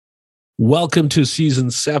Welcome to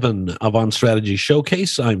Season 7 of On Strategy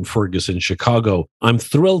Showcase. I'm Fergus in Chicago. I'm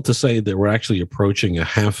thrilled to say that we're actually approaching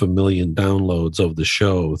 500,000 downloads of the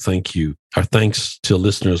show. Thank you. Our thanks to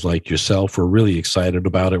listeners like yourself. We're really excited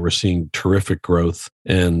about it. We're seeing terrific growth,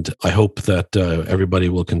 and I hope that everybody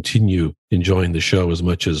will continue enjoying the show as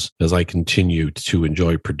much as I continue to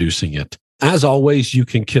enjoy producing it. As always, you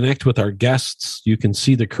can connect with our guests, you can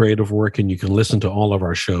see the creative work, and you can listen to all of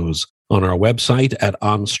our shows on our website at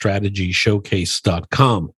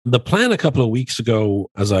onstrategyshowcase.com. The plan a couple of weeks ago,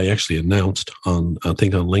 as I actually announced on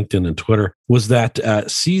LinkedIn and Twitter, was that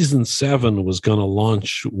Season 7 was going to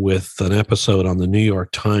launch with an episode on the New York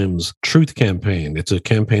Times Truth Campaign. It's a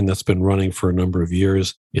campaign that's been running for a number of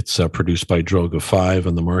years. It's produced by Droga 5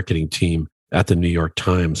 and the marketing team at the New York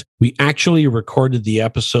Times. We actually recorded the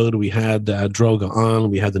episode. We had Droga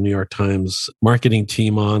on, we had the New York Times marketing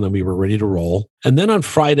team on, and we were ready to roll. And then on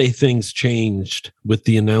Friday, things changed with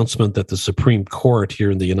the announcement that the Supreme Court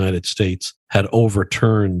here in the United States had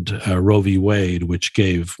overturned Roe v. Wade, which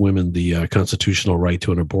gave women the constitutional right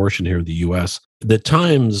to an abortion here in the U.S. The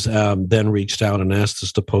Times then reached out and asked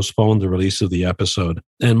us to postpone the release of the episode.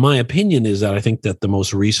 And my opinion is that I think that the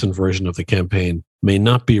most recent version of the campaign may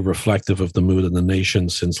not be reflective of the mood in the nation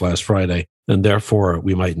since last Friday, and therefore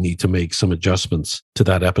we might need to make some adjustments to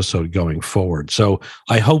that episode going forward. So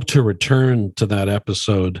I hope to return to that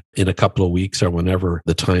episode in a couple of weeks or whenever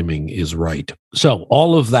the timing is right. So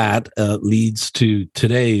all of that leads to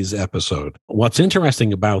today's episode. What's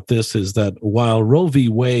interesting about this is that while Roe v.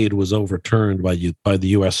 Wade was overturned by the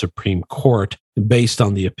U.S. Supreme Court, based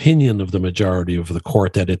on the opinion of the majority of the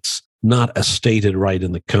court that it's not a stated right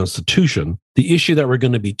in the Constitution, the issue that we're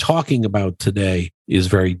going to be talking about today is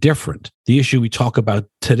very different. The issue we talk about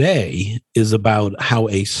today is about how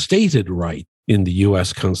a stated right in the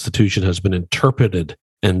U.S. Constitution has been interpreted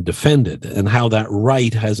and defended, and how that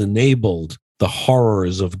right has enabled the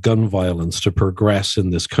horrors of gun violence to progress in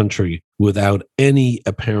this country without any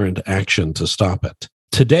apparent action to stop it.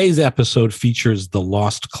 Today's episode features The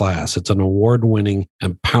Lost Class. It's an award-winning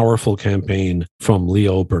and powerful campaign from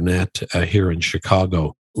Leo Burnett here in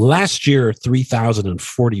Chicago. Last year,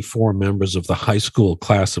 3,044 members of the high school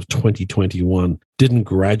class of 2021 didn't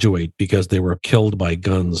graduate because they were killed by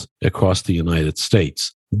guns across the United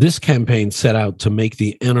States. This campaign set out to make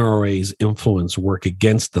the NRA's influence work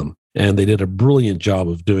against them, and they did a brilliant job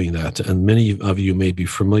of doing that. And many of you may be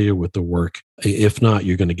familiar with the work. If not,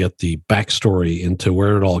 you're going to get the backstory into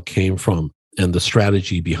where it all came from and the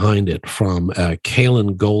strategy behind it from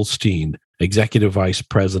Kaylin Goldstein, Executive Vice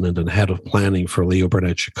President and Head of Planning for Leo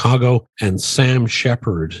Burnett Chicago, and Sam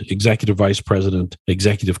Shepard, Executive Vice President,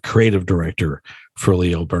 Executive Creative Director for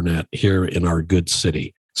Leo Burnett here in our good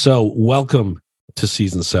city. So welcome to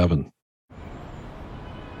Season 7.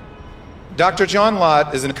 Dr. John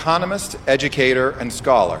Lott is an economist, educator, and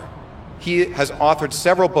scholar. He has authored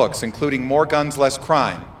several books, including More Guns, Less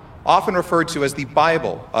Crime, often referred to as the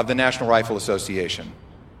Bible of the National Rifle Association.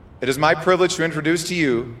 It is my privilege to introduce to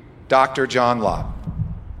you Dr. John Lott.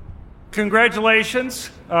 Congratulations.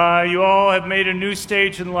 You all have made a new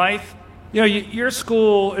stage in life. You know, your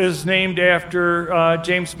school is named after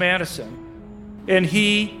James Madison, and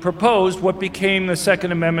he proposed what became the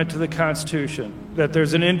Second Amendment to the Constitution, that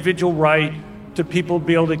there's an individual right to people to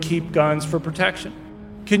be able to keep guns for protection.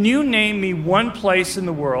 Can you name me one place in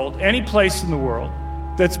the world, any place in the world,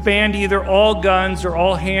 that's banned either all guns or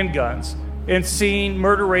all handguns and seen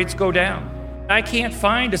murder rates go down? I can't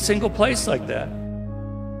find a single place like that.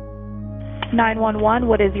 911,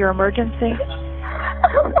 what is your emergency?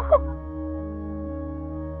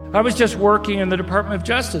 I was just working in the Department of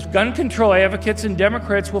Justice. Gun control advocates and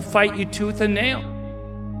Democrats will fight you tooth and nail.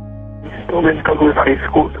 High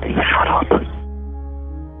school. Shut up.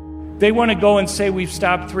 They want to go and say we've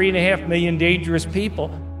stopped 3.5 million dangerous people.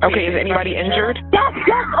 Okay, is anybody injured? Yes,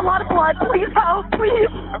 a lot of blood. Please help, please.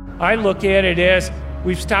 I look at it as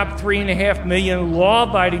we've stopped 3.5 million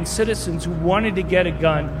law-abiding citizens who wanted to get a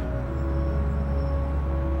gun.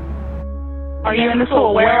 Are you in the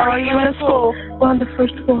school? Where are you in the school? We're on the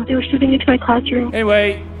first floor. They were shooting into my classroom.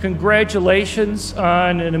 Anyway, congratulations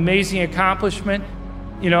on an amazing accomplishment.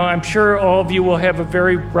 You know, I'm sure all of you will have a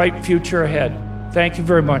very bright future ahead. Thank you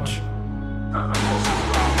very much.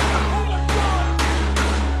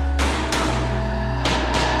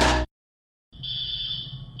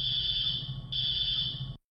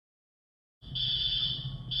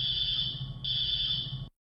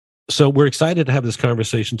 So we're excited to have this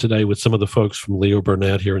conversation today with some of the folks from Leo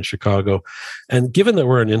Burnett here in Chicago. And given that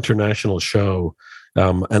we're an international show,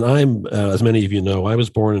 and I'm, as many of you know, I was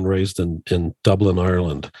born and raised in Dublin,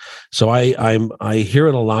 Ireland. So I hear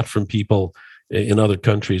it a lot from people in other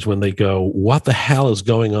countries when they go, what the hell is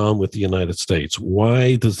going on with the United States?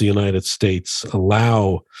 Why does the United States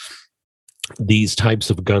allow these types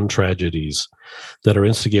of gun tragedies that are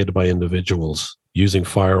instigated by individuals using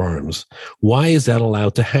firearms? Why is that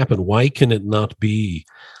allowed to happen? Why can it not be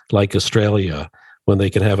like Australia, when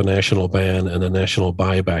they can have a national ban and a national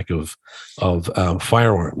buyback of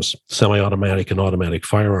firearms, semi-automatic and automatic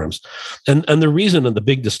firearms? And the reason, and the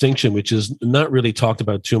big distinction, which is not really talked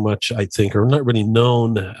about too much, I think, or not really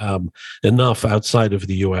known enough outside of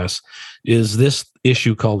the U.S., is this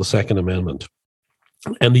issue called the Second Amendment.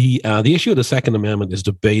 And the issue of the Second Amendment is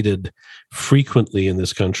debated frequently in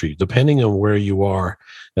this country, depending on where you are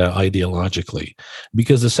ideologically,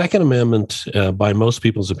 because the Second Amendment, by most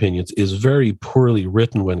people's opinions, is very poorly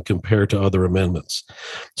written when compared to other amendments.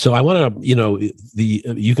 So I want to,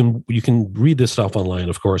 you can read this stuff online,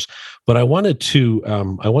 of course, but I wanted to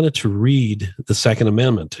read the Second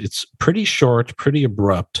Amendment. It's pretty short, pretty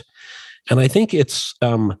abrupt. And I think its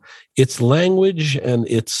language and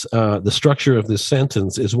the structure of this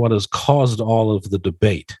sentence is what has caused all of the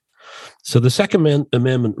debate. So the Second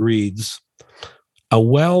Amendment reads, "A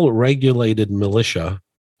well-regulated militia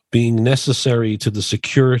being necessary to the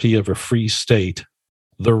security of a free state,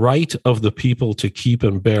 the right of the people to keep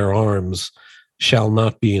and bear arms shall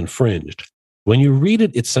not be infringed." When you read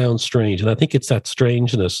it, it sounds strange. And I think it's that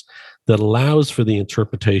strangeness that allows for the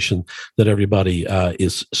interpretation that everybody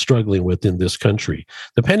is struggling with in this country.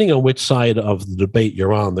 Depending on which side of the debate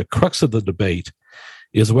you're on, the crux of the debate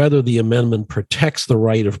is whether the amendment protects the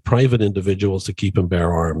right of private individuals to keep and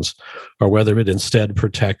bear arms, or whether it instead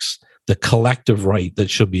protects the collective right that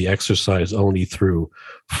should be exercised only through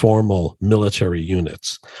formal military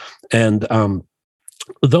units. And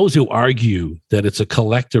those who argue that it's a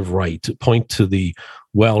collective right point to the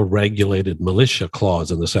well-regulated militia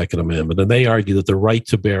clause in the Second Amendment, and they argue that the right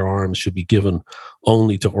to bear arms should be given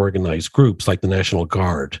only to organized groups like the National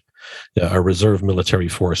Guard, a reserve military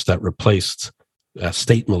force that replaced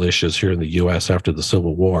state militias here in the U.S. after the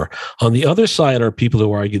Civil War. On the other side are people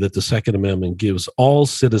who argue that the Second Amendment gives all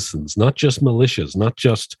citizens, not just militias, not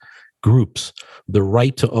just groups, the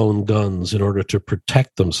right to own guns in order to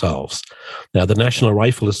protect themselves. Now, the National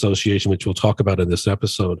Rifle Association, which we'll talk about in this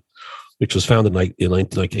episode, which was founded in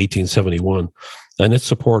 1871, and its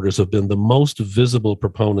supporters have been the most visible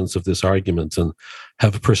proponents of this argument and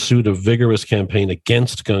have pursued a vigorous campaign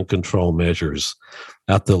against gun control measures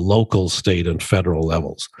at the local, state, and federal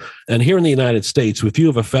levels. And here in the United States, if you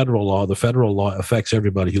have a federal law, the federal law affects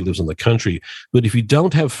everybody who lives in the country. But if you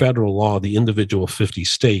don't have federal law, the individual 50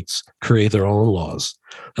 states create their own laws.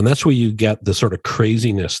 And that's where you get the sort of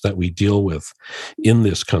craziness that we deal with in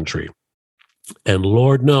this country. And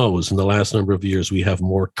Lord knows, in the last number of years, we have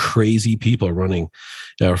more crazy people running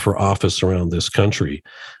for office around this country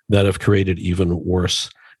that have created even worse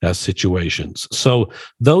situations. So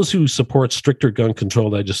those who support stricter gun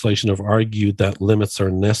control legislation have argued that limits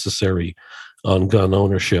are necessary on gun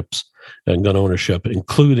ownership,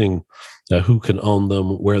 including who can own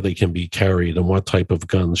them, where they can be carried, and what type of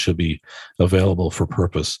guns should be available for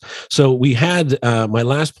purpose. So we had, my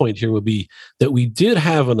last point here would be that we did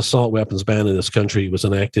have an assault weapons ban in this country. It was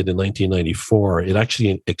enacted in 1994. It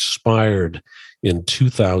actually expired in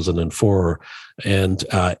 2004, and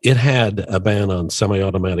it had a ban on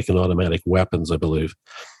semi-automatic and automatic weapons, I believe.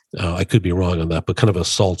 I could be wrong on that, but kind of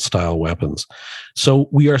assault-style weapons. So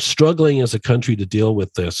we are struggling as a country to deal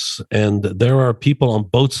with this, and there are people on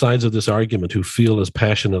both sides of this argument who feel as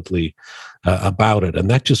passionately about it, and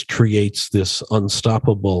that just creates this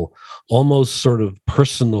unstoppable, almost sort of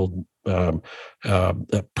personal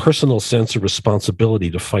sense of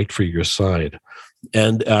responsibility to fight for your side.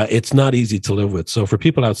 And it's not easy to live with. So for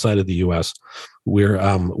people outside of the U.S.,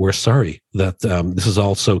 we're sorry that this is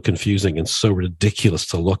all so confusing and so ridiculous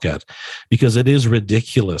to look at, because it is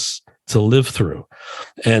ridiculous to live through.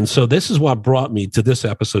 And so this is what brought me to this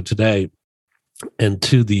episode today, and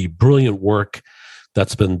to the brilliant work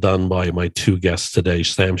that's been done by my two guests today,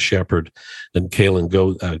 Sam Shepard and Kaylin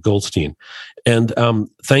Goldstein. And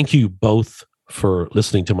thank you both for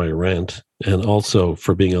listening to my rant, and also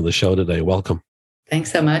for being on the show today. Welcome.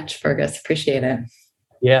 Thanks so much, Fergus. Appreciate it.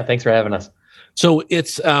 Yeah, thanks for having us. So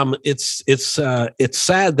it's sad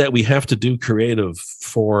that we have to do creative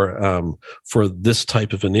for this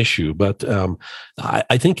type of an issue, but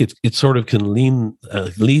I think it sort of can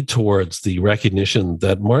lead towards the recognition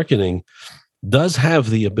that marketing does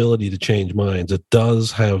have the ability to change minds. It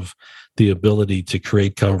does have the ability to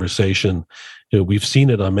create conversation. You know, we've seen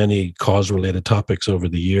it on many cause-related topics over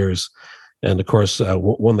the years. And of course,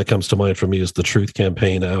 one that comes to mind for me is the Truth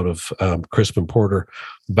Campaign out of Crispin Porter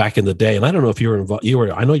back in the day. And I don't know if you were involved.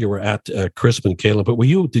 I know you were at Crispin, Caleb, but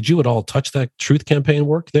did you at all touch that Truth Campaign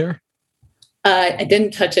work there? I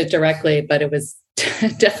didn't touch it directly, but it was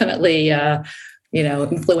definitely,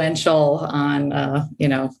 influential on, a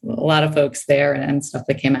lot of folks there and stuff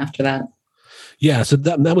that came after that. Yeah, so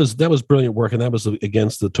that was brilliant work, and that was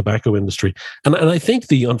against the tobacco industry. And I think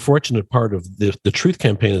the unfortunate part of the Truth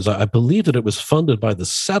Campaign is I believe that it was funded by the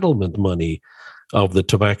settlement money of the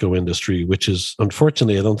tobacco industry, which is,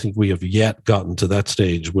 unfortunately, I don't think we have yet gotten to that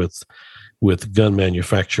stage with gun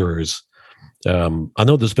manufacturers. I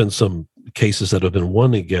know there's been some cases that have been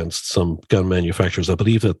won against some gun manufacturers. I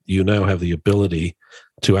believe that you now have the ability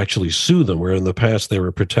to actually sue them, where in the past they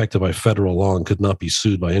were protected by federal law and could not be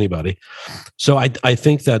sued by anybody. So I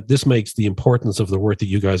think that this makes the importance of the work that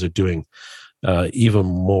you guys are doing even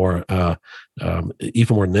more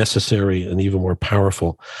necessary and even more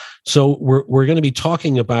powerful. So we're going to be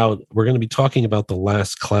talking about the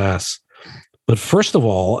last class, but first of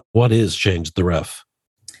all, what is Change the Ref?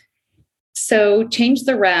 So Change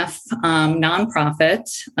the Ref, nonprofit,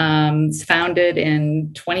 is founded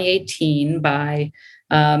in 2018 by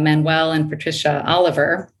Manuel and Patricia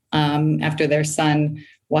Oliver, after their son,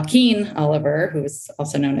 Joaquin Oliver, who is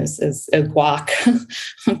also known as Guac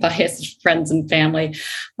by his friends and family.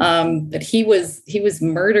 But he was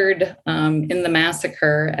murdered in the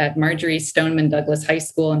massacre at Marjorie Stoneman Douglas High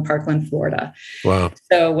School in Parkland, Florida. Wow.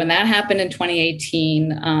 So when that happened in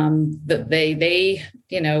 2018, they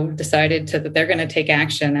decided that they're going to take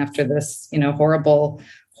action after this,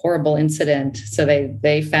 horrible incident. So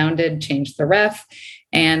they founded Change the Ref.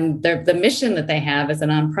 And the mission that they have as a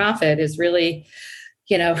nonprofit is really,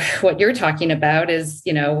 what you're talking about is,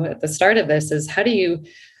 at the start of this is how do you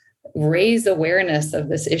raise awareness of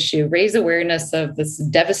this issue, raise awareness of this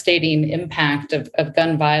devastating impact of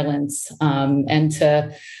gun violence, and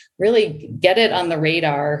to really get it on the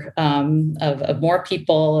radar of more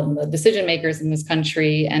people and the decision makers in this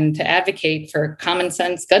country, and to advocate for common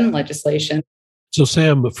sense gun legislation. So,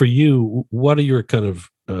 Sam, for you, what are your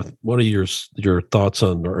your thoughts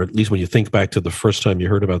on, or at least when you think back to the first time you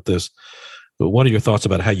heard about this, what are your thoughts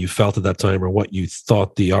about how you felt at that time, or what you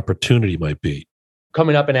thought the opportunity might be?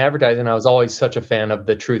 Coming up in advertising, I was always such a fan of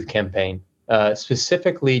the Truth Campaign,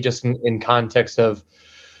 specifically just in context of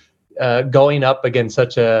going up against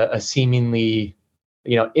such a seemingly,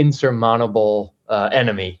 insurmountable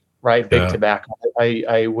enemy, right? Big tobacco.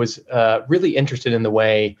 I was really interested in the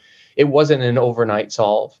way it wasn't an overnight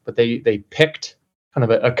solve, but they picked kind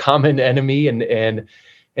of a common enemy and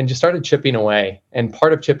just started chipping away. And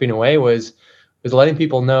part of chipping away was letting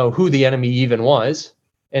people know who the enemy even was,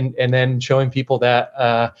 and then showing people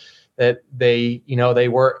that they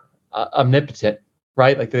were omnipotent,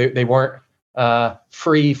 right? Like they weren't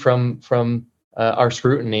free from our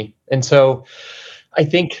scrutiny. And so I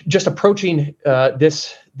think just approaching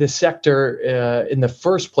this sector in the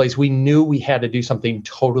first place, we knew we had to do something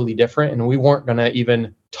totally different, and we weren't going to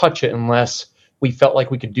even touch it unless we felt like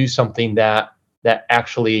we could do something that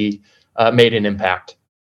actually made an impact.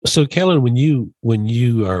 So, Kellen, when you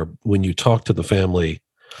talk to the family,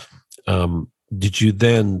 did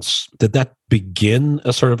that begin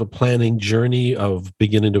a sort of a planning journey of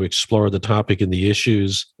beginning to explore the topic and the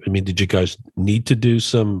issues? I mean, did you guys need to do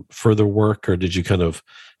some further work, or did you kind of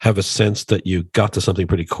have a sense that you got to something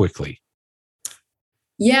pretty quickly?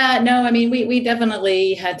 Yeah, no, I mean, we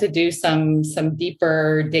definitely had to do some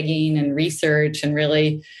deeper digging and research, and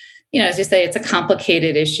really, as you say, it's a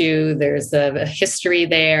complicated issue. There's a history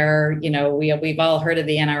there. We've all heard of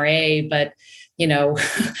the NRA, but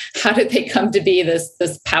how did they come to be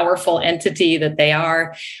this powerful entity that they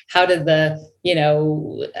are? How did the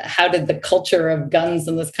culture of guns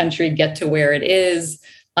in this country get to where it is?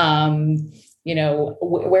 Where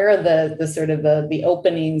are the sort of the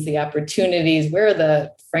openings, the opportunities? Where are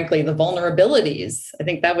frankly, the vulnerabilities? I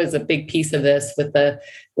think that was a big piece of this with the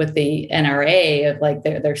NRA, of like,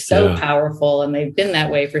 they're so powerful and they've been that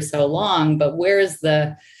way for so long, but where's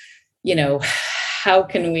how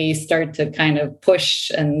can we start to kind of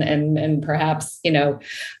push and perhaps, make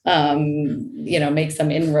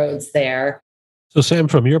some inroads there? So, Sam,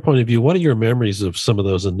 from your point of view, what are your memories of some of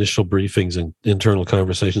those initial briefings and internal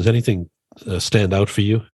conversations? Anything stand out for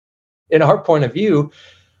you? In our point of view,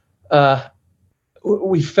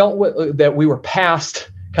 we felt that we were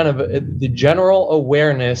past kind of the general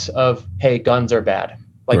awareness of, hey, guns are bad.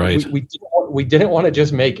 Like, right. we didn't want to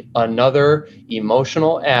just make another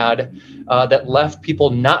emotional ad that left people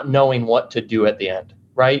not knowing what to do at the end,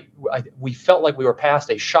 right? We felt like we were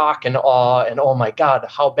past a shock and awe and, oh my God,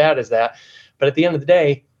 how bad is that? But at the end of the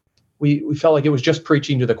day, we felt like it was just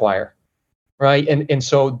preaching to the choir, right? And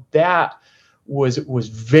so that was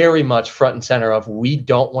very much front and center of, we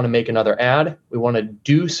don't want to make another ad. We want to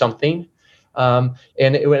do something. And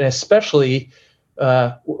especially,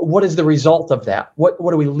 what is the result of that? What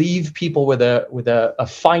do we leave people with a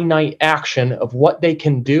finite action of what they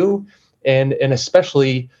can do, and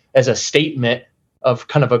especially as a statement of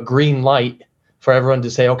kind of a green light for everyone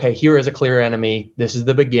to say, okay, here is a clear enemy. This is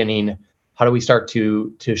the beginning. How do we start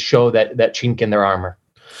to show that chink in their armor?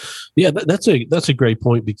 Yeah, that's a great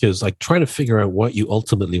point, because like trying to figure out what you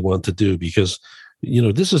ultimately want to do, because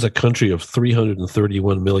this is a country of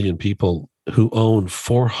 331 million people who own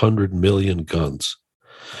 400 million guns.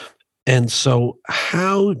 And so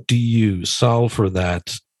how do you solve for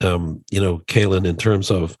that, Kaylin, in terms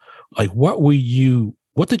of like, what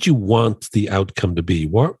did you want the outcome to be?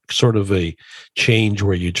 What sort of a change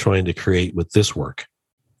were you trying to create with this work?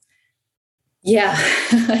 Yeah,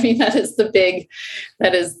 I mean, that is the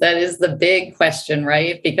big question,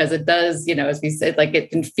 right? Because it does, as we said, like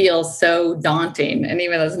it can feel so daunting. And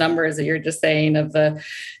even those numbers that you're just saying of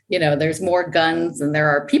there's more guns than there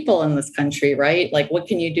are people in this country, right? Like, what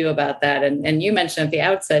can you do about that? And you mentioned at the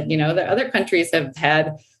outset, the other countries have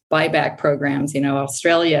had buyback programs.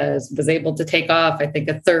 Australia was able to take off, I think,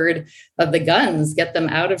 a third of the guns, get them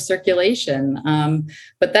out of circulation.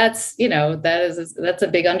 But that's a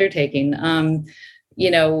big undertaking.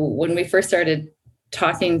 When we first started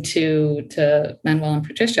talking to Manuel and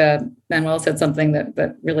Patricia, Manuel said something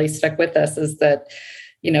that really stuck with us, is that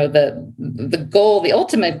the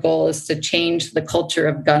ultimate goal is to change the culture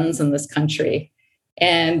of guns in this country.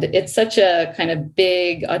 And it's such a kind of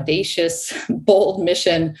big, audacious, bold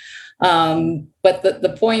mission. But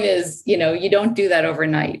the point is, you don't do that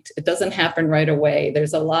overnight. It doesn't happen right away.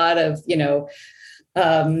 There's a lot of,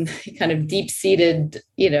 kind of deep-seated,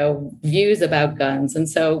 views about guns. And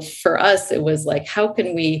so for us, it was like, how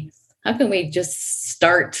can we just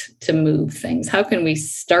start to move things? How can we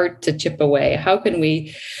start to chip away? How can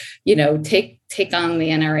we, take on the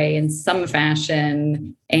NRA in some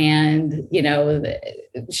fashion and,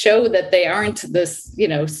 show that they aren't this,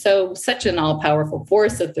 such an all-powerful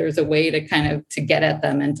force, that there's a way to get at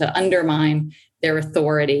them and to undermine their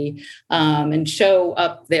authority, and show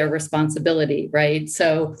up their responsibility, right?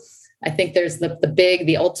 So I think there's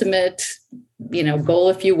the ultimate, goal,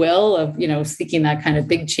 if you will, of, seeking that kind of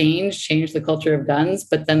big change the culture of guns.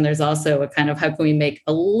 But then there's also a kind of, how can we make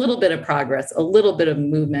a little bit of progress, a little bit of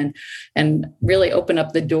movement, and really open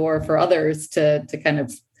up the door for others to kind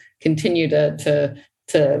of continue to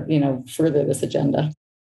further this agenda.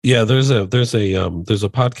 Yeah, there's a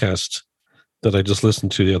podcast that I just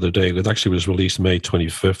listened to the other day. It actually was released May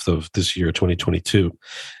 25th of this year, 2022.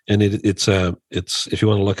 And it's if you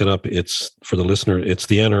want to look it up, it's, for the listener, it's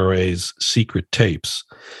the NRA's secret tapes.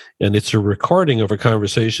 And it's a recording of a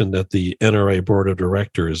conversation that the NRA board of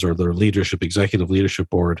directors, or their executive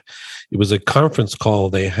leadership board, it was a conference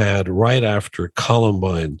call they had right after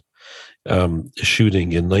Columbine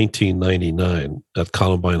shooting in 1999 at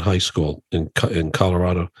Columbine High School in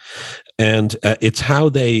Colorado. And it's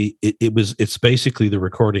basically the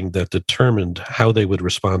recording that determined how they would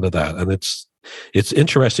respond to that. And it's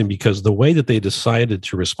interesting, because the way that they decided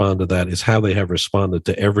to respond to that is how they have responded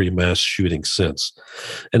to every mass shooting since.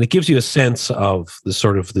 And it gives you a sense of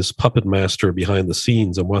this puppet master behind the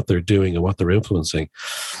scenes and what they're doing and what they're influencing.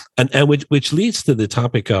 And which leads to the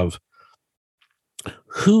topic of,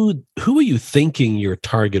 who are you thinking your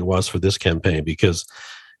target was for this campaign? Because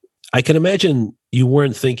I can imagine you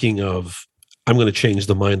weren't thinking of, I'm going to change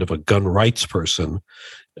the mind of a gun rights person.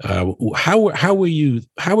 How were you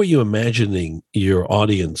imagining your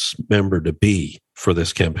audience member to be for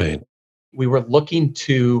this campaign? We were looking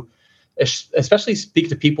to especially speak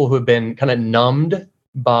to people who have been kind of numbed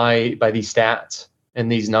by these stats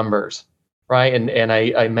and these numbers. Right. And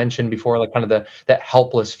I mentioned before, like kind of that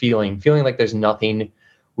helpless feeling like there's nothing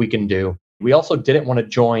we can do. We also didn't want to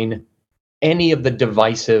join any of the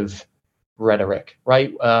divisive rhetoric,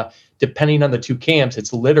 right? Depending on the two camps,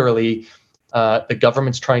 it's literally the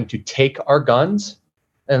government's trying to take our guns.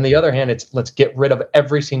 And on the other hand, it's let's get rid of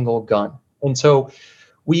every single gun. And so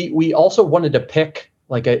we also wanted to pick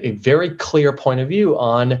like a very clear point of view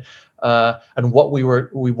on what we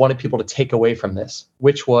wanted people to take away from this,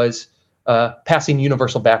 which was passing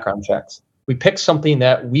universal background checks. We picked something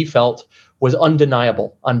that we felt was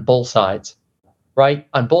undeniable on both sides, right?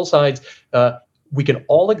 On both sides, we can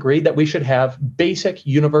all agree that we should have basic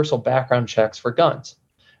universal background checks for guns.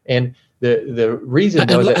 And the reason,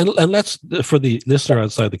 and let's, for the listener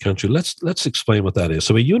outside the country, let's explain what that is.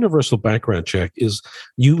 So a universal background check is,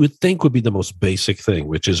 you would think, would be the most basic thing,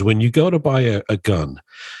 which is when you go to buy a gun,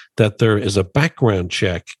 that there is a background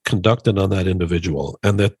check conducted on that individual,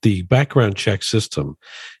 and that the background check system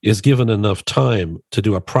is given enough time to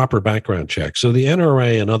do a proper background check. So the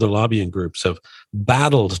NRA and other lobbying groups have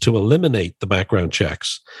battled to eliminate the background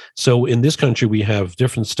checks. So in this country, we have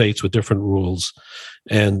different states with different rules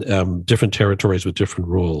and different territories with different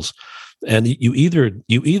rules. And they're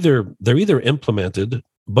either implemented,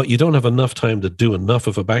 but you don't have enough time to do enough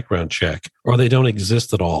of a background check, or they don't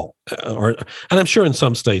exist at all. And I'm sure in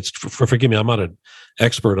some states, forgive me, I'm not an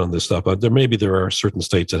expert on this stuff, but there are certain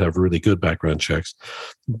states that have really good background checks.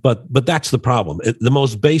 But that's the problem. The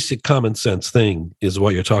most basic common sense thing is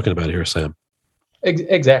what you're talking about here, Sam.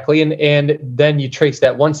 Exactly. And then you trace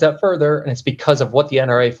that one step further, and it's because of what the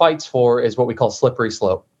NRA fights for is what we call slippery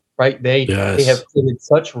slope, right? They have created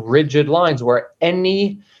such rigid lines where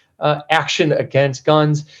any action against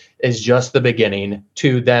guns is just the beginning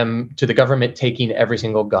to the government taking every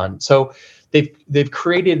single gun. So they've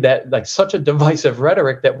created that, like, such a divisive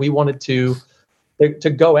rhetoric that we wanted to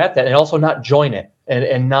go at that and also not join it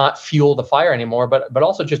and not fuel the fire anymore, but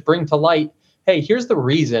also just bring to light, hey, here's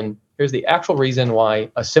the actual reason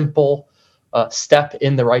why a simple step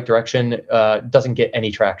in the right direction doesn't get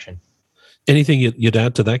any traction. Anything you'd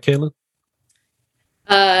add to that, Caitlin?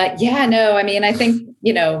 I think,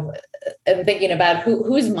 I'm thinking about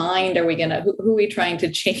whose mind are we who are we trying to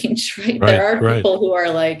change, right? There are people who are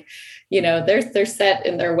like, they're set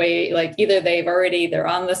in their way, like either they're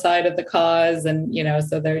on the side of the cause and,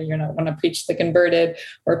 so they're, want to preach the converted,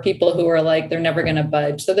 or people who are like, they're never going to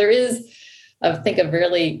budge. So there is, I think, a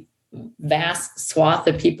really vast swath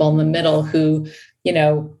of people in the middle who,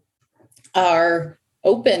 are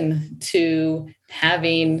open to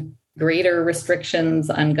having greater restrictions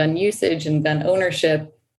on gun usage and gun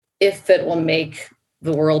ownership if it will make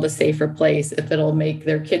the world a safer place, if it'll make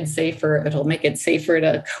their kids safer, it'll make it safer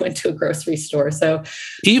to go into a grocery store. So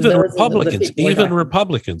even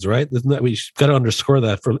Republicans, right? Isn't that, we've got to underscore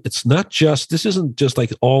that. This isn't just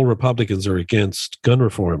like all Republicans are against gun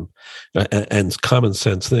reform and common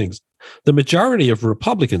sense things. The majority of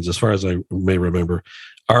Republicans, as far as I may remember,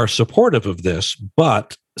 are supportive of this,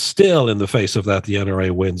 but still, in the face of that, the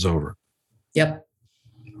NRA wins over. Yep.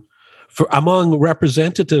 Among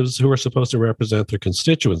representatives who are supposed to represent their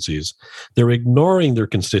constituencies, they're ignoring their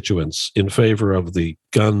constituents in favor of the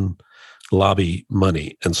gun lobby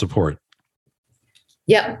money and support.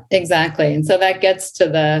 Yeah, exactly. And so that gets to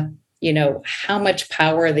the, how much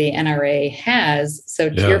power the NRA has. So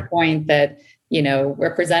to your point that,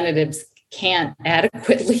 representatives can't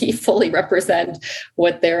adequately fully represent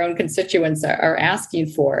what their own constituents are asking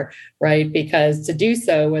for, right? Because to do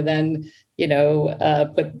so would then,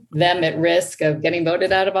 put them at risk of getting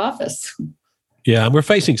voted out of office. Yeah, and we're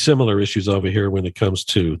facing similar issues over here when it comes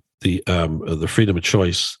to the freedom of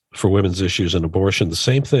choice for women's issues and abortion. The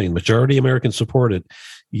same thing. Majority Americans support it,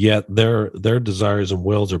 yet their desires and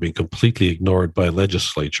wills are being completely ignored by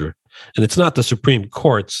legislature. And it's not the Supreme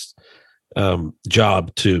Court's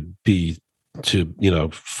job to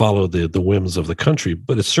follow the whims of the country,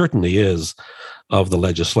 but it certainly is of the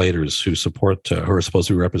legislators who support who are supposed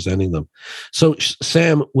to be representing them. So,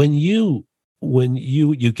 Sam, when you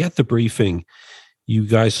get the briefing, you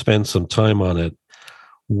guys spend some time on it.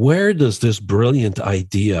 Where does this brilliant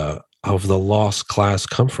idea of the lost class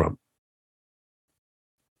come from?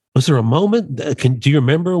 Was there a moment? Do you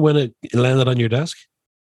remember when it landed on your desk?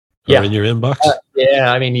 Or in your inbox?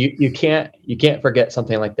 I mean, you can't forget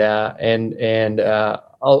something like that. And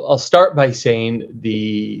I'll start by saying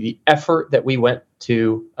the effort that we went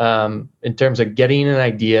to in terms of getting an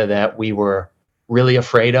idea that we were really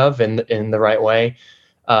afraid of in the right way.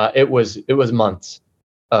 It was months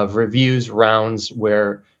of reviews, rounds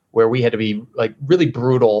where we had to be like really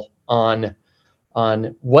brutal on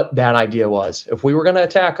what that idea was. If we were going to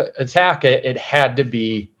attack it, it had to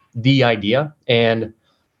be the idea. And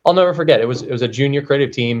I'll never forget, it was a junior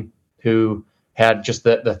creative team who had just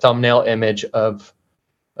the thumbnail image of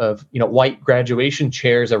white graduation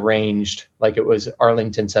chairs arranged like it was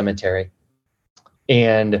Arlington Cemetery.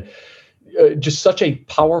 And just such a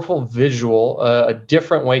powerful visual, a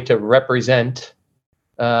different way to represent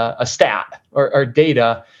a stat or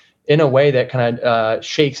data in a way that kind of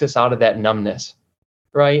shakes us out of that numbness,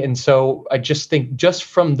 right? And so I just think just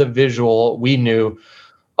from the visual, we knew,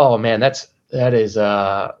 oh man, that's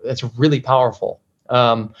really powerful.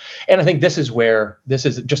 And I think this is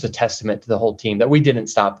just a testament to the whole team that we didn't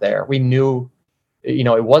stop there. We knew,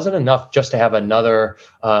 it wasn't enough just to have another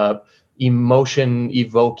emotion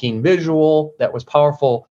evoking visual that was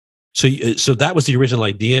powerful. So that was the original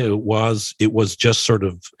idea. It was just sort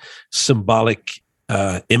of symbolic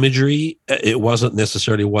imagery. It wasn't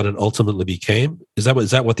necessarily what it ultimately became. Is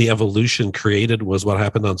that what the evolution created? Was what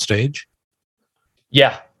happened on stage?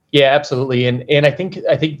 Yeah, absolutely. And I think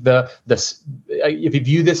if you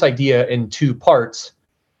view this idea in two parts,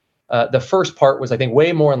 the first part was, I think,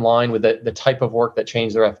 way more in line with the type of work that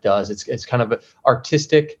Change the Ref does. It's kind of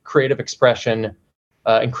artistic, creative expression,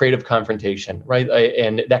 and creative confrontation, right?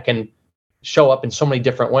 And that can show up in so many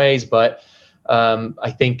different ways. But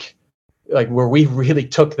I think, like, where we really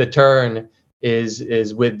took the turn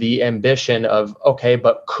is with the ambition of, okay,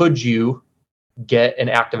 but could you get an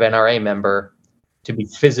active NRA member to be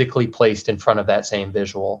physically placed in front of that same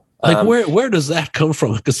visual? Like, where does that come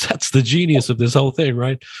from? Because that's the genius of this whole thing,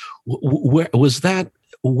 right? Where was that?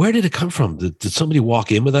 Where did it come from? Did somebody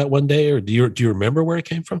walk in with that one day, or do you remember where it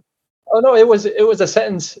came from? Oh no, it was a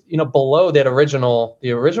sentence, below the original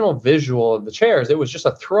visual of the chairs. It was just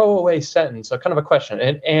a throwaway sentence, so kind of a question.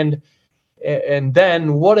 And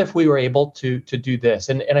then what if we were able to do this?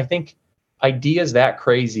 And I think ideas that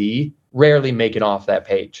crazy rarely make it off that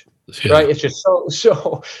page. Yeah. Right? It's just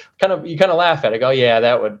so you kind of laugh at it. Go, yeah,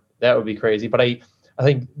 that would be crazy. But I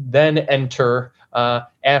think then enter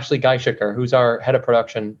Ashley Geishiker, who's our head of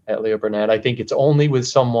production at Leo Burnett. I think it's only with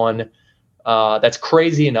someone that's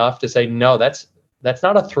crazy enough to say, no, that's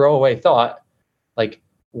not a throwaway thought. Like,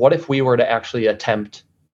 what if we were to actually attempt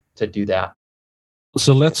to do that?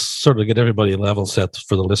 So let's sort of get everybody level set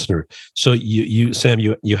for the listener. So you Sam,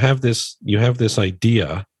 you have this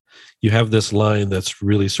idea. You have this line that's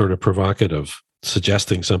really sort of provocative,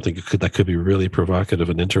 suggesting something that could be really provocative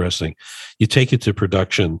and interesting. You take it to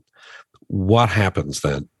production. What happens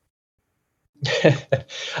then?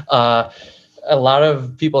 A lot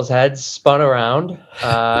of people's heads spun around.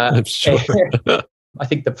 I'm sure. I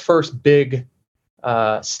think the first big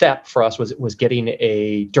step for us was getting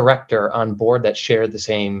a director on board that shared the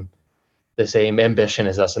same ambition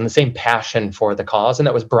as us and the same passion for the cause, and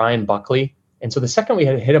that was Brian Buckley. And so the second we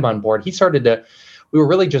had hit him on board, we were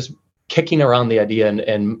really just kicking around the idea,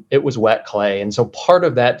 and it was wet clay. And so part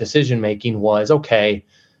of that decision making was, okay,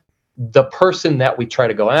 the person that we try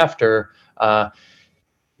to go after,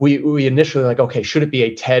 we initially like, okay, should it be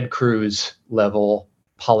a Ted Cruz level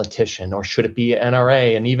politician, or should it be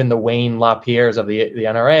NRA? And even the Wayne LaPierres of the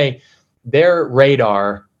NRA, their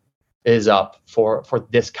radar is up for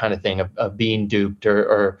this kind of thing of being duped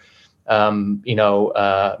or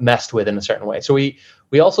messed with in a certain way. So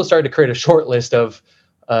we also started to create a short list of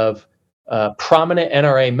prominent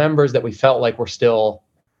NRA members that we felt like were still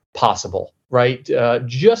possible, right?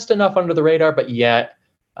 Just enough under the radar, but yet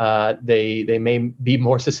they may be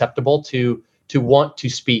more susceptible to want to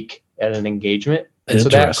speak at an engagement. And so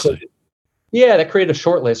that created a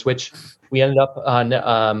short list, which we ended up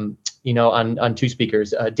on two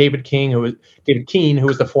speakers, David Keene, who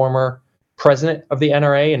was the former president of the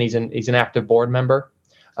NRA, and he's an active board member,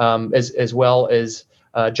 as well as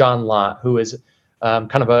John Lott, who is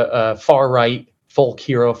kind of a far right folk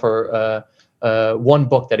hero for one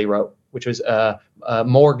book that he wrote, which was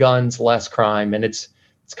More Guns, Less Crime, and it's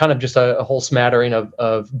kind of just a whole smattering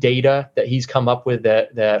of data that he's come up with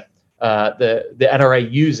that the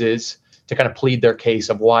NRA uses to kind of plead their case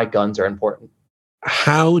of why guns are important.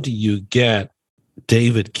 How do you get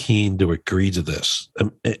David Keene to agree to this,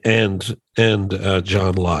 and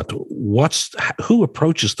John Lott? Who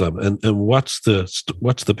approaches them, and what's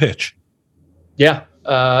the pitch? Yeah,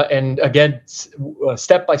 and again,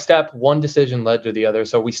 step by step, one decision led to the other.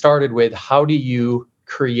 So we started with, how do you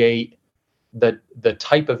create the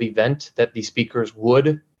type of event that these speakers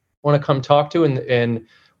would want to come talk to, and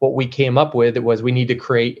what we came up with was we need to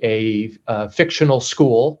create a fictional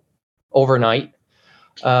school overnight.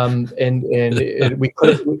 And we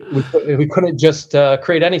couldn't just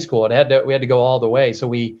create any school. We had to go all the way. So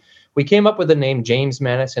we came up with the name James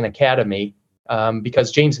Madison Academy,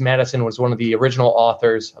 because James Madison was one of the original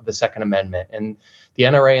authors of the Second Amendment, and the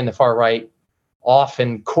NRA and the far right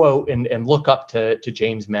often quote and look up to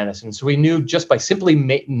James Madison. So we knew just by simply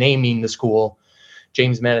naming the school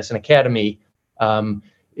James Madison Academy,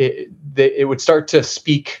 it would start to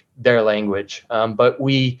speak their language. But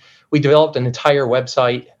we developed an entire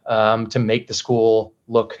website to make the school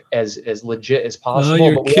look as legit as possible. Oh,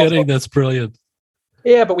 you're kidding! That's brilliant.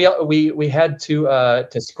 Yeah, but we had to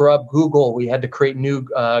scrub Google. We had to create new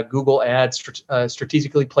Google ads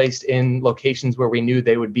strategically placed in locations where we knew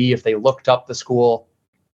they would be if they looked up the school,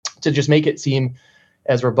 to just make it seem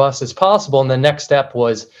as robust as possible. And the next step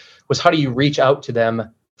was how do you reach out to them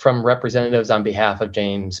from representatives on behalf of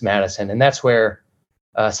James Madison? And that's where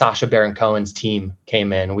Sacha Baron Cohen's team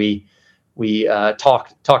came in. We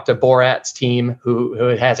talked to Borat's team, who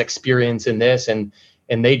has experience in this, and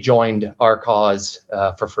and they joined our cause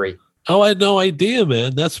for free. Oh, I had no idea,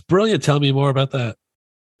 man. That's brilliant. Tell me more about that.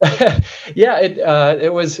 Yeah,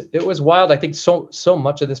 it was wild. I think so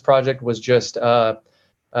much of this project was just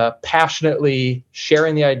passionately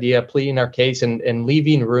sharing the idea, pleading our case, and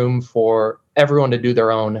leaving room for everyone to do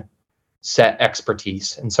their own set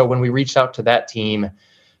expertise. And so when we reached out to that team,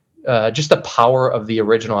 just the power of the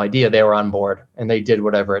original idea, they were on board and they did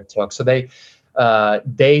whatever it took. So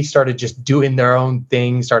they started just doing their own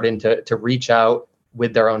thing, starting to reach out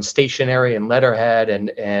with their own stationery and letterhead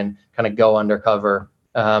and kind of go undercover.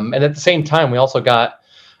 And at the same time, we also got,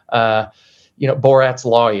 Borat's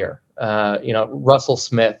lawyer, Russell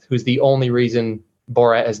Smith, who's the only reason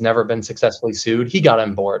Borat has never been successfully sued. He got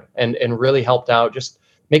on board and really helped out, just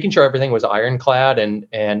making sure everything was ironclad.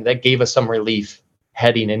 And that gave us some relief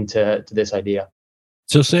heading into this idea.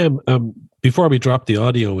 So, Sam, before we drop the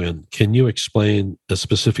audio in, can you explain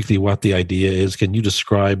specifically what the idea is? Can you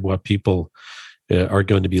describe what people are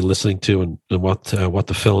going to be listening to and what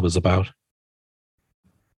the film is about?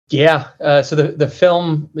 Yeah. So the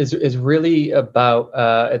film is really about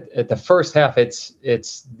at the first half. It's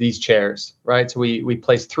these chairs, right? So we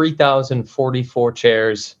placed 3,044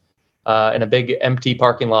 chairs in a big empty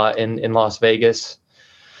parking lot in Las Vegas,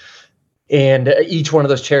 and each one of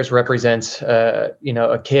those chairs represents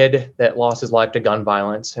a kid that lost his life to gun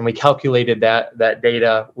violence, and we calculated that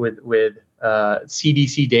data with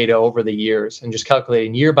CDC data over the years, and just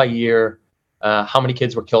calculating year by year how many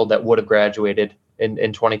kids were killed that would have graduated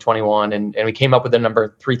in 2021, and we came up with the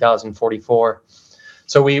number 3,044.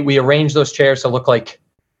 So we arranged those chairs to look like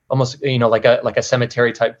almost like a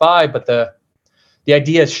cemetery type vibe, but the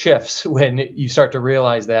idea shifts when you start to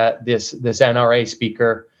realize that this NRA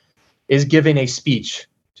speaker is giving a speech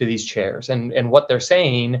to these chairs, and what they're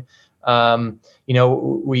saying. We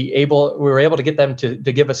were able to get them to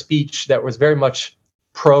give a speech that was very much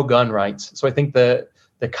pro-gun rights. So I think the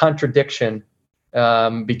contradiction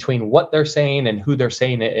between what they're saying and who they're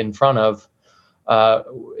saying it in front of,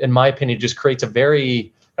 in my opinion, just creates a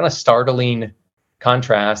very kind of startling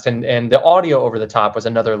contrast. And the audio over the top was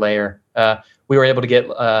another layer. We were able to get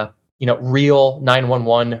real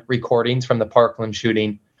 911 recordings from the Parkland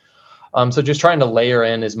shooting. So just trying to layer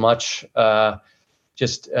in as much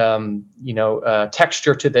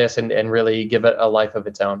texture to this and really give it a life of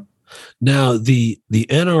its own. Now, the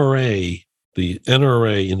NRA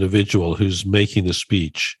individual who's making the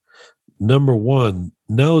speech, number one,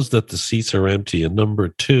 knows that the seats are empty, and number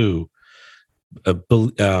two,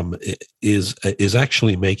 is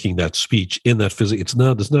actually making that speech in that physics.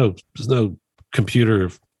 There's no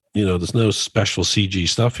computer, there's no special CG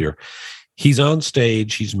stuff here. He's on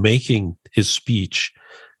stage. He's making his speech.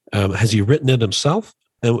 Has he written it himself?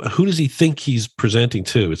 And who does he think he's presenting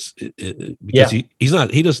to? He's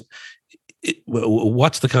not. He doesn't.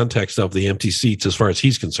 What's the context of the empty seats as far as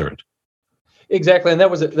he's concerned? Exactly, and that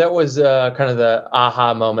was kind of the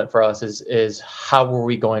aha moment for us. Is how were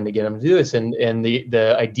we going to get him to do this? And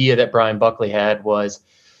the idea that Brian Buckley had was,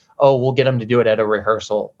 we'll get him to do it at a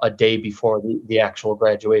rehearsal a day before the actual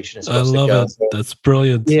graduation is supposed to go. I love it. So, that's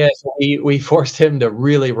brilliant. Yeah, so we forced him to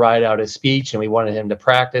really write out his speech, and we wanted him to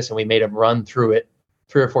practice, and we made him run through it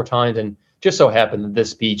 3 or 4 times. And just so happened that this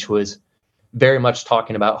speech was very much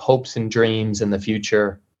talking about hopes and dreams in the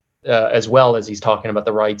future, as well as he's talking about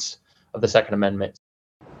the rights of the Second Amendment.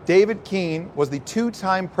 David Keene was the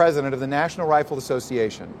 2-time president of the National Rifle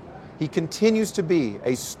Association. He continues to be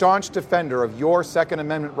a staunch defender of your Second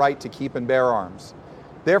Amendment right to keep and bear arms.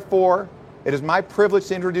 Therefore, it is my privilege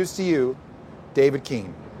to introduce to you David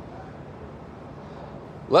Keene.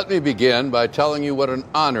 Let me begin by telling you what an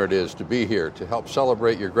honor it is to be here to help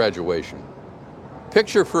celebrate your graduation.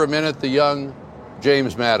 Picture for a minute the young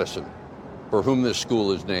James Madison, for whom this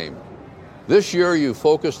school is named. This year you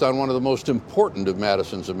focused on one of the most important of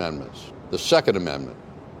Madison's amendments, the Second Amendment.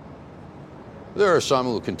 There are some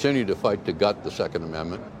who will continue to fight to gut the Second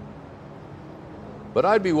Amendment, but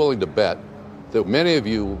I'd be willing to bet that many of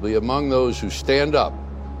you will be among those who stand up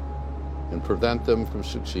and prevent them from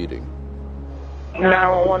succeeding.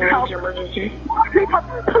 911, what's your emergency?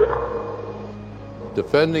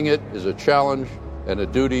 Defending it is a challenge and a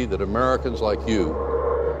duty that Americans like you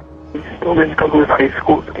They were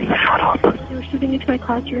shooting into my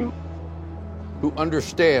classroom. who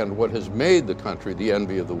understand what has made the country the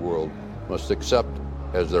envy of the world must accept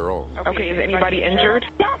as their own. Okay, is anybody injured?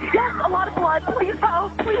 Yes, a lot of blood. Please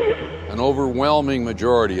help, please. An overwhelming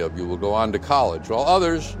majority of you will go on to college, while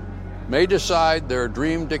others may decide their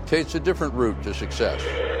dream dictates a different route to success.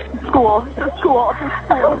 School.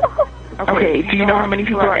 Okay, do you know how many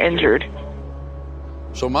people are injured?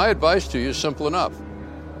 So my advice to you is simple enough.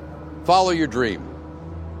 Follow your dream.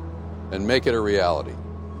 and make it a reality.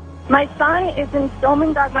 My son is in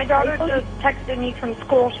Stoneman Douglas. My daughter just texted me from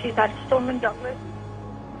school. She's at Stoneman Douglas.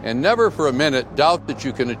 And never for a minute doubt that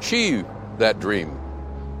you can achieve that dream.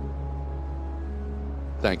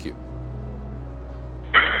 Thank you.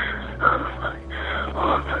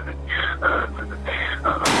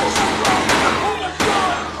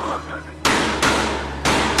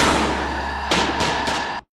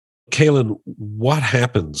 Kaylin, what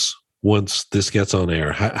happens once this gets on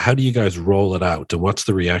air? How do you guys roll it out, and what's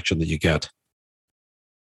the reaction that you get?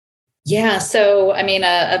 Yeah. So, I mean,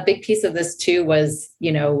 a big piece of this too was,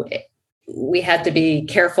 we had to be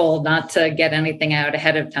careful not to get anything out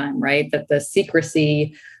ahead of time, right? That the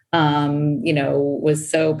secrecy, was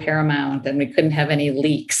so paramount, and we couldn't have any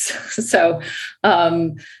leaks. So,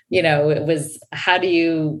 it was, how do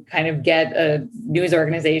you kind of get a news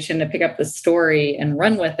organization to pick up the story and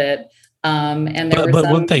run with it? And there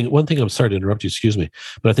but one thing, I'm sorry to interrupt you, excuse me,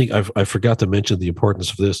 but I think I forgot to mention the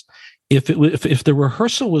importance of this. If the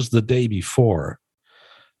rehearsal was the day before,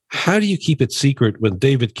 how do you keep it secret when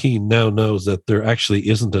David Keane now knows that there actually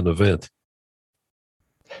isn't an event?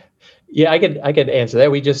 Yeah, I could answer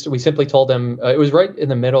that. We simply told them, it was right in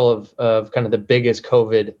the middle of kind of the biggest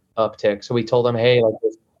COVID uptick. So we told them, hey, like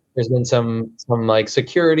there's been some like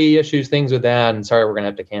security issues, things with that, and sorry, we're gonna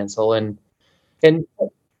have to cancel. And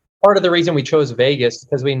part of the reason we chose Vegas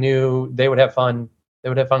because we knew they would have fun. They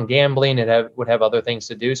would have fun gambling and would have other things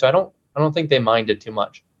to do. So I don't think they minded too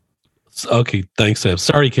much. Okay, thanks, Sam.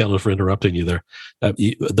 Sorry, Kaylin, for interrupting you there.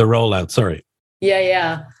 The rollout. Sorry.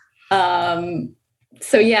 Yeah.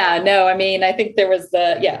 So no, I mean, I think there was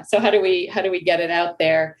so how do we get it out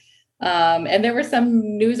there? And there were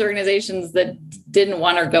some news organizations that didn't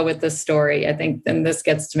want to go with this story. I think, and this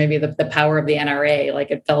gets to maybe the power of the NRA. Like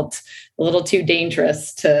it felt a little too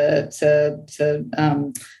dangerous to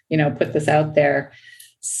put this out there.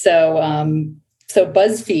 So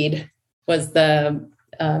BuzzFeed was the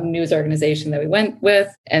news organization that we went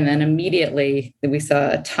with, and then immediately we saw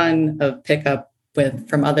a ton of pickup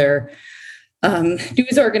from other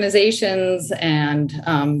news organizations and,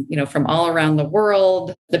 from all around the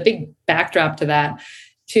world. The big backdrop to that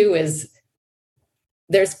too is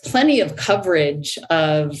there's plenty of coverage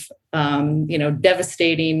of,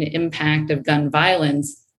 devastating impact of gun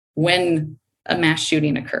violence when a mass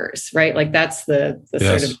shooting occurs, right? Like that's the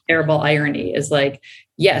Yes. sort of terrible irony is like,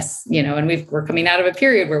 yes, and we're coming out of a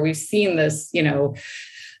period where we've seen this,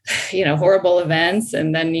 horrible events,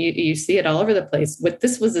 and then you see it all over the place. What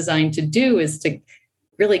this was designed to do is to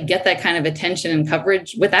really get that kind of attention and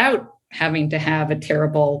coverage without having to have a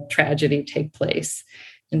terrible tragedy take place.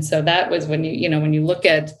 And so that was when you look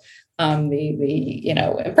at the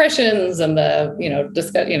impressions and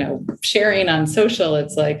the sharing on social,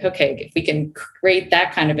 it's like, okay, if we can create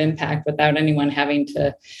that kind of impact without anyone having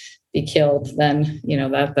to be killed, then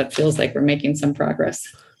that feels like we're making some progress.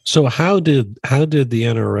 So how did the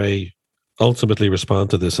NRA ultimately respond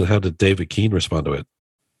to this, and how did David Keane respond to it?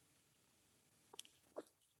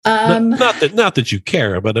 Not that you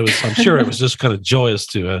care, but I'm sure it was just kind of joyous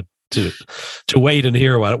to wait and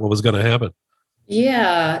hear what was going to happen.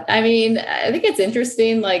 Yeah, I mean, I think it's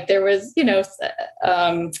interesting. Like there was,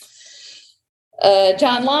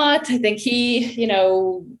 John Lott, I think he,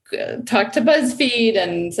 talked to BuzzFeed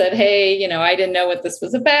and said, hey, I didn't know what this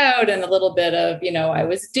was about. And a little bit of, I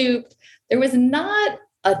was duped. There was not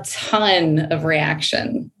a ton of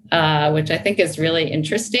reaction, which I think is really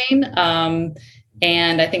interesting.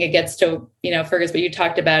 And I think it gets to, Fergus, what you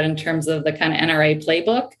talked about in terms of the kind of NRA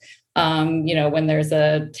playbook. When there's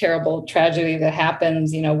a terrible tragedy that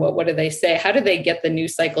happens, what do they say? How do they get the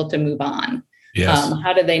news cycle to move on? Yes.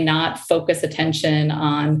 How do they not focus attention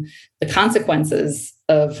on the consequences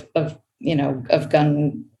of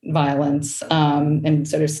gun violence and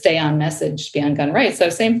sort of stay on message, be on gun rights? So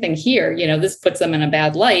same thing here, this puts them in a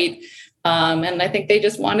bad light. And I think they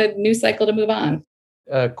just wanted news cycle to move on.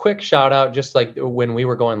 A quick shout out, just like when we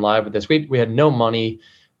were going live with this, we had no money,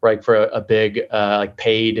 right, for a big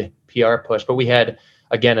paid PR push, but we had,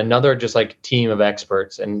 again, another just like team of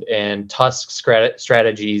experts, and Tusk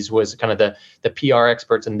Strategies was kind of the PR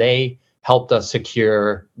experts, and they helped us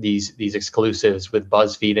secure these exclusives with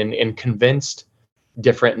BuzzFeed and convinced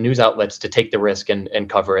different news outlets to take the risk and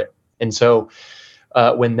cover it. And so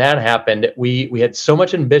when that happened, we had so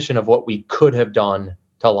much ambition of what we could have done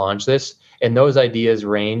to launch this, and those ideas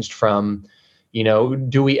ranged from,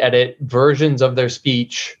 do we edit versions of their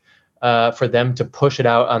speech for them to push it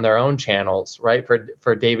out on their own channels, right?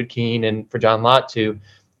 For David Keane and for John Lott to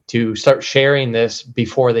start sharing this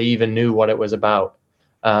before they even knew what it was about.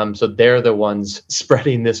 So they're the ones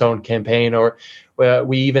spreading this own campaign. Or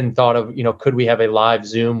we even thought of, could we have a live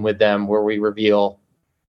Zoom with them where we reveal,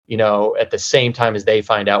 at the same time as they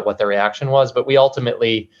find out what the reaction was. But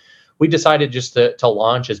we decided just to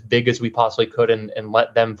launch as big as we possibly could and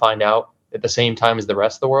let them find out at the same time as the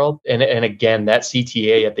rest of the world. And again, that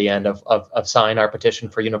CTA at the end of sign our petition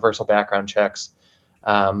for universal background checks,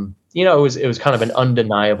 it was kind of an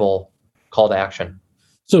undeniable call to action.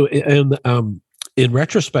 So, and in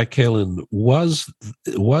retrospect, Caelan, was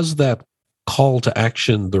that call to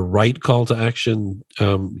action the right call to action,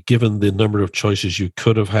 given the number of choices you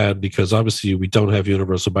could have had? Because obviously we don't have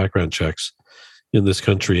universal background checks in this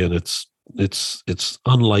country, and it's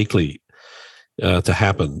unlikely to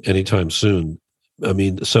happen anytime soon. I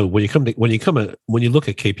mean, so when you look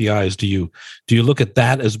at KPIs, do you look at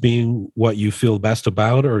that as being what you feel best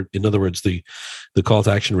about, or in other words, the call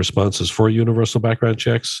to action responses for universal background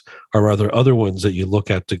checks, or are there other ones that you look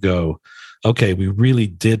at to go, okay, we really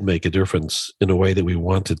did make a difference in a way that we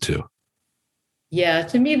wanted to? Yeah,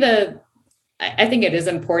 to me, I think it is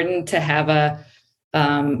important to have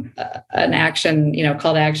an action,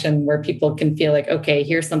 call to action where people can feel like, okay,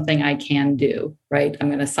 here's something I can do, right? I'm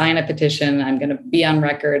going to sign a petition. I'm going to be on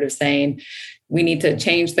record of saying we need to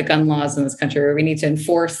change the gun laws in this country, or we need to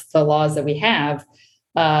enforce the laws that we have.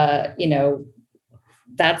 That's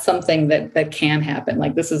something that can happen.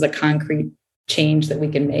 Like, this is a concrete change that we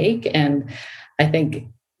can make. And I think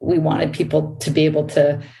we wanted people to be able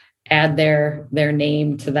to add their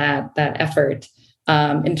name to that effort.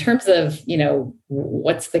 In terms of,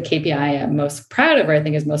 what's the KPI I'm most proud of, or I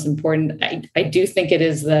think is most important, I do think it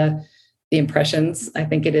is the impressions. I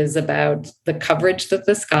think it is about the coverage that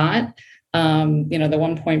this got. The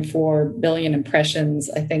 1.4 billion impressions.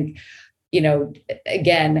 I think,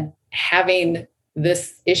 again, having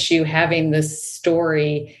this issue, having this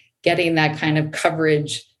story, getting that kind of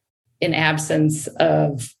coverage in absence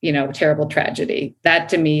of, terrible tragedy. That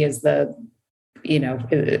to me is the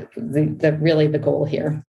really the goal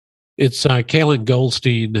here. It's Caelan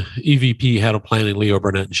Goldstein, EVP, Head of Planning, Leo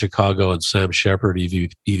Burnett in Chicago, and Sam Shepard,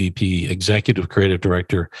 EVP, Executive Creative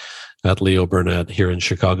Director at Leo Burnett here in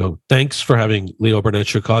Chicago. Thanks for having Leo Burnett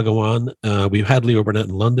Chicago on. We've had Leo Burnett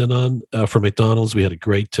in London on for McDonald's. We had a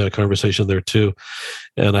great conversation there too.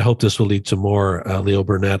 And I hope this will lead to more Leo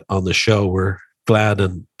Burnett on the show. We're glad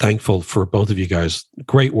and thankful for both of you guys.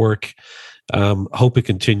 Great work. Hope it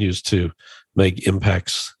continues to make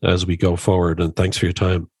impacts as we go forward. And thanks for your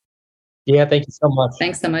time. Yeah, thank you so much.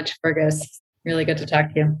 Thanks so much, Fergus. Really good to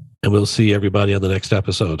talk to you. And we'll see everybody on the next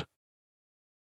episode.